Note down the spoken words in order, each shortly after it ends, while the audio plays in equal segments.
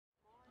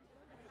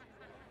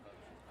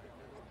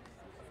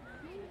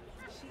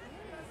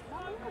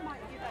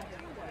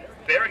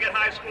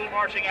High School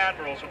Marching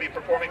Admirals will be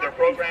performing their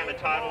program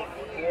entitled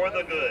For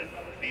the Good,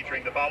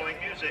 featuring the following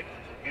music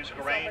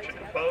arranged and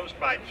composed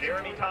by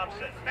Jeremy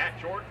Thompson, Matt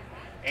Jordan,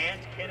 and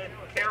Kenneth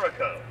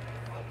Carrico.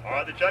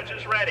 Are the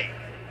judges ready?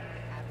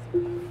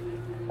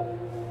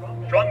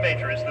 Drum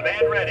major, is the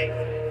band ready?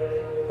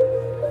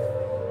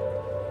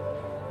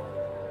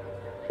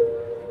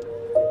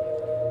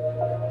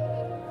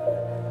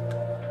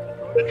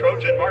 The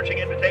Trojan Marching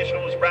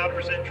Invitational is proud to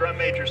present drum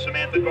major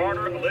Samantha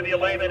Garner, Olivia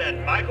Lehman,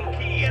 and Michael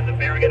Key and the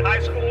Farragut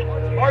High School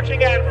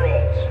Marching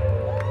Admirals.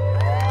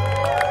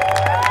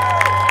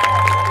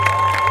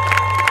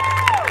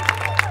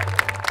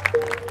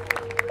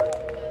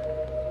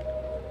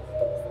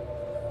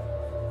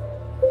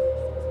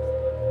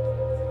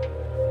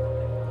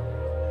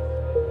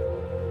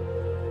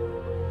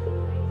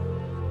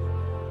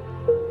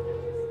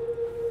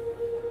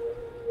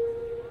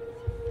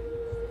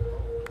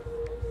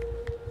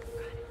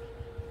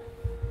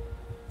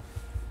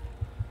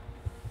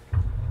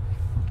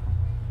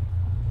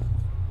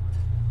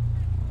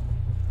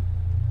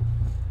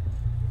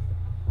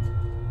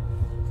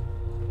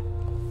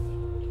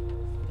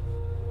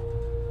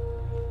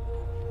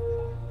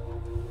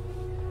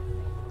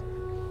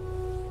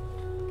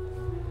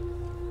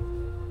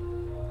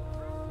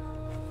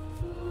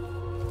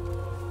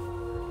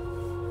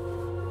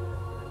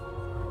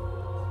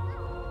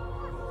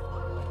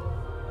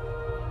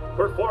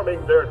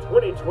 Performing their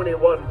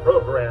 2021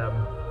 program,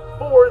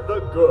 For the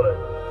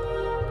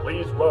Good.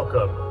 Please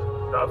welcome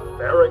the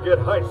Farragut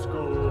High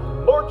School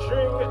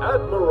Marching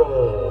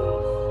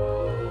Admirals.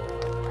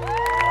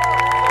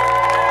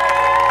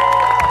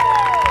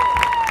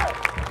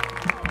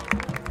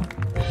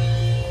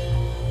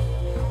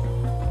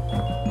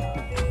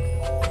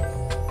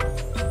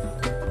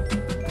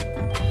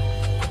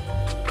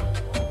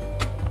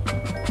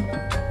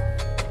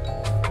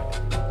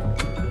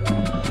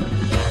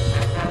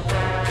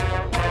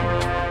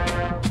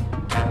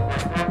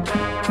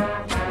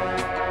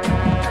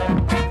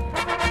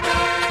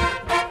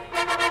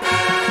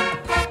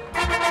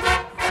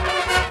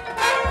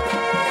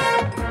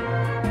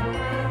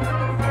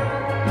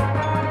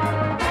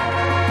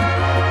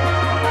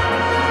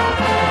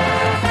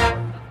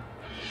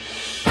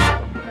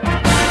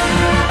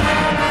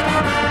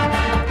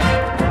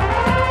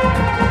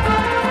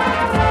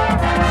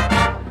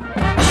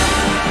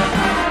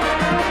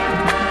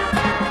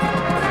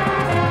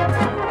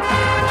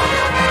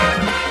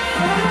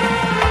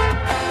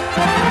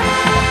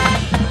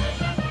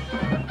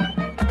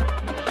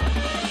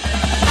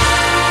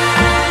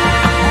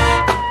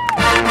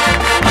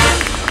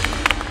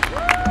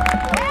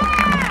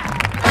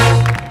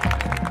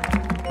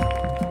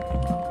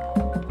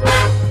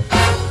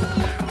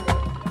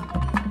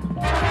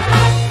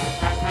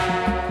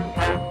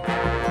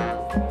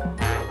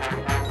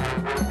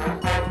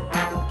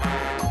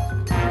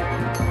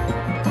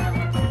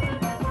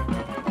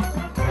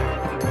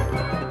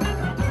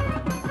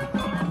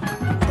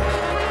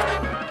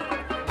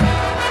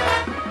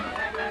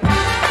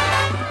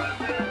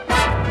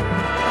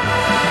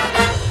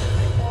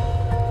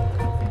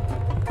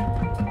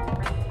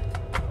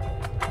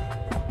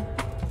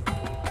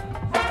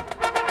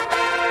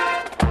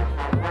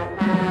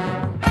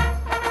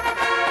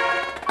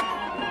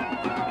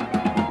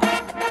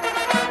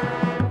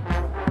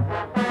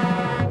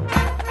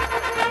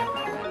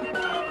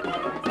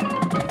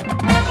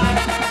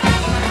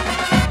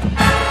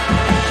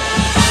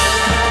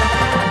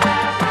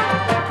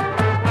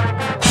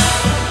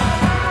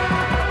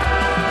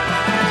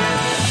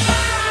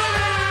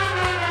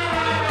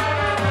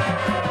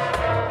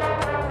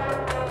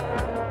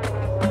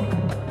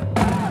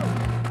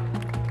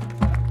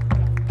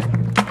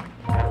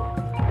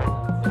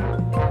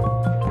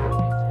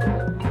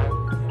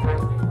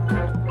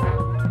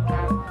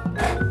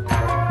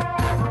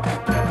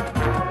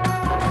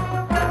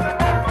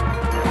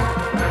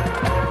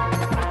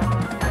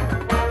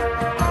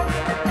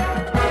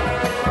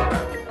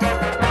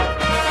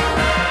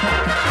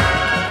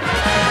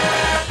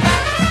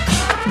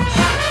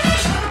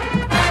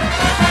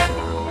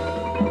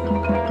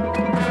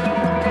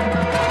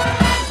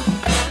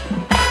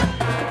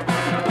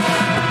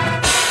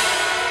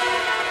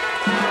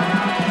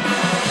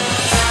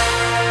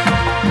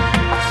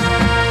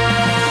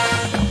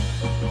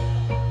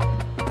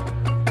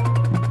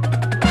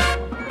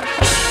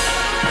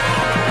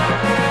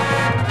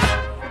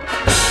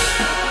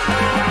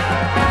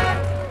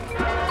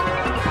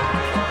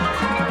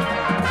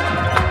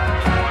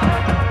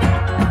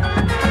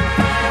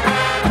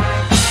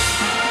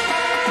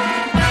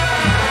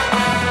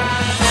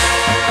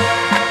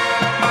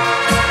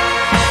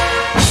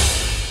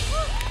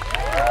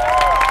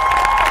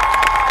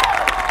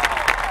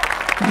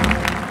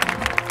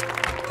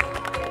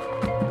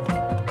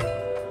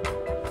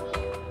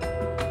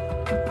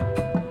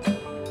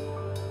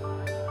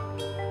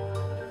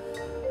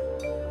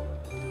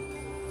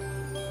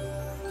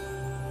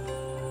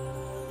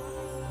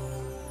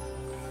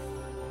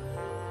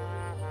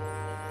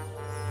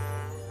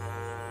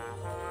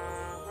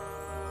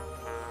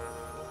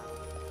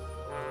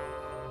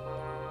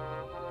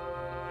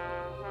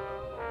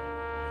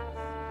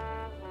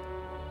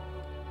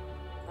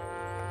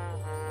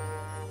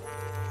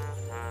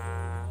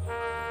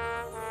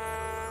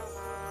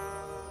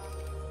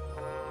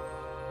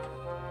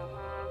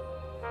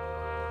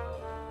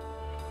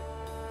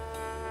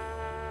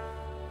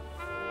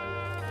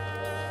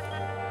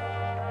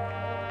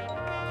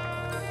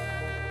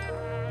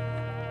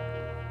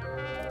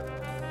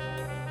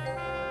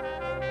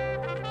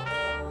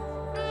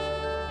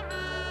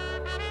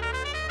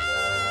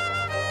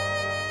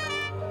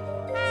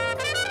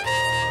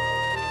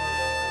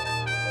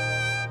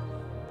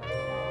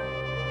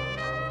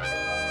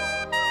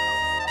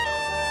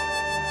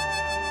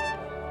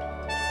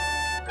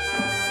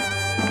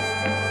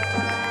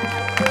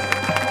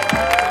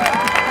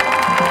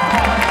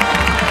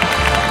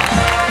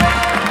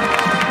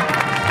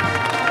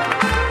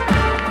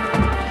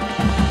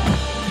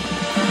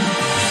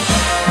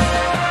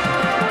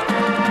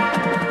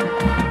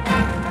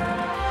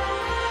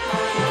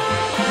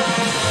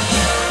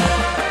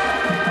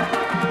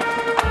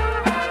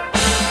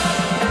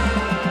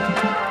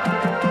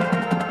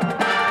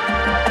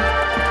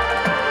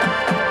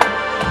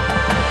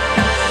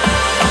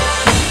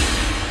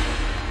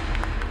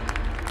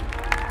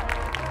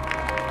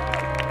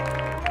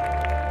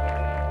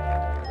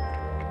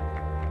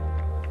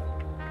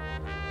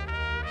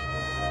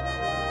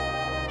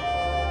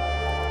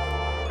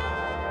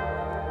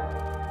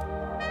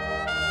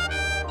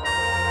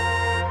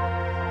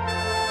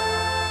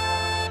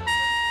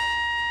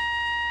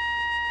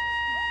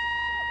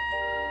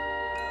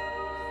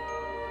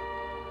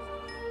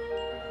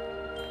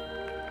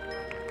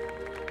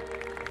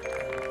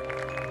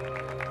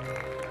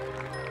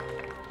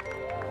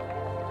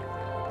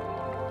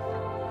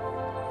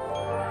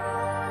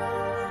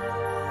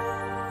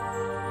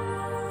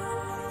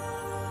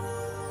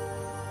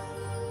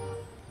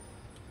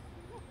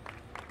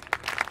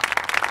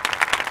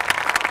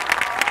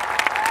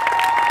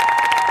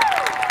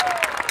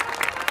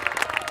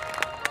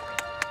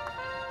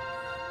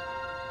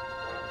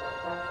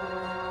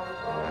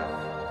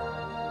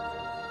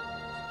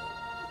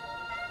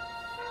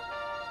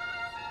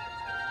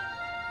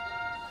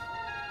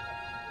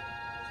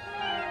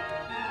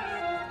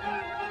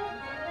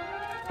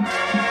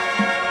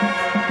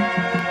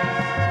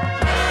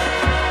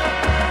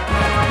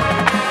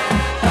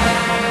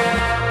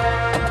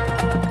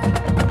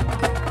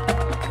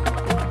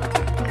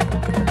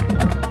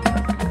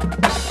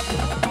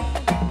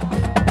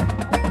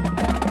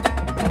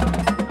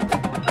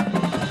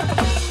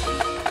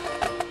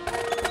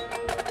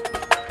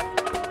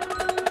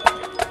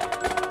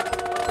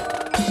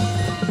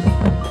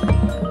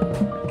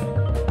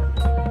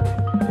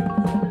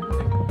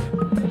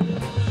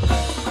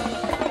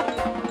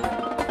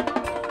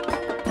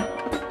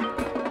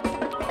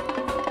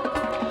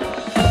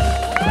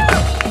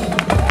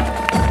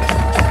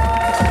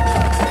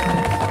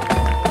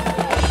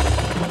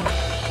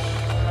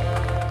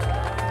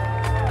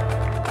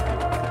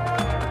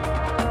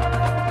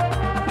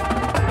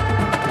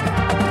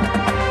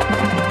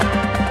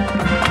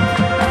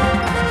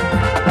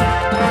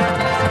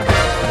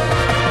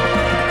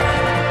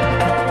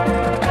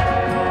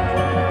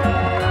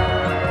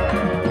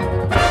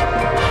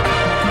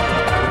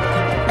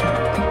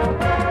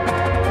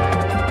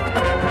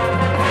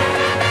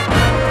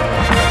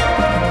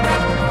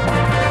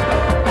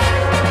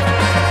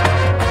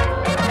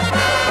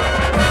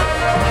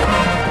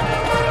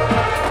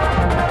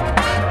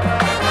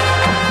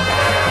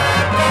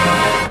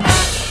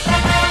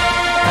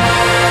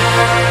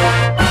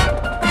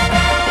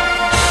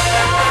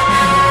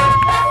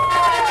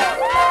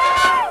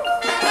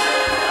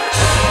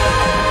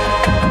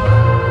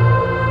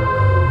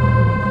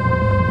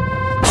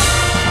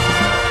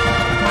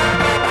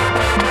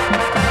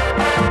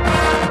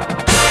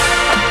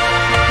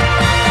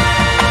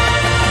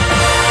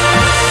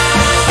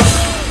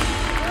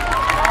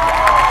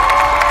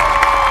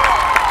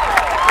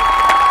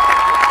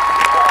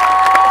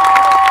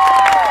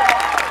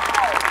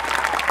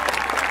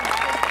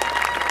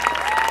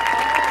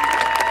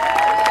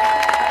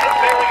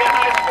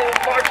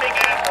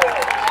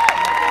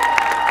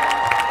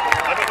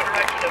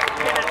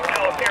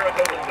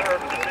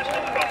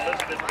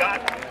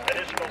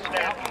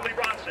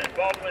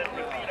 Dylan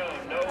Rufino,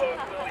 Noah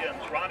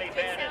Williams, Ronnie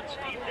Bannon,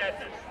 Steve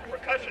Dedman,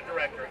 Percussion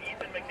Director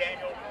Ethan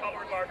McDaniel,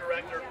 Color Guard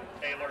Director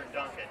Taylor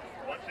Duncan.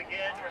 Once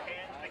again, your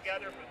hands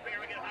together for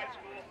Farragut High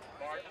School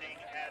Marching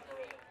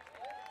Admirals.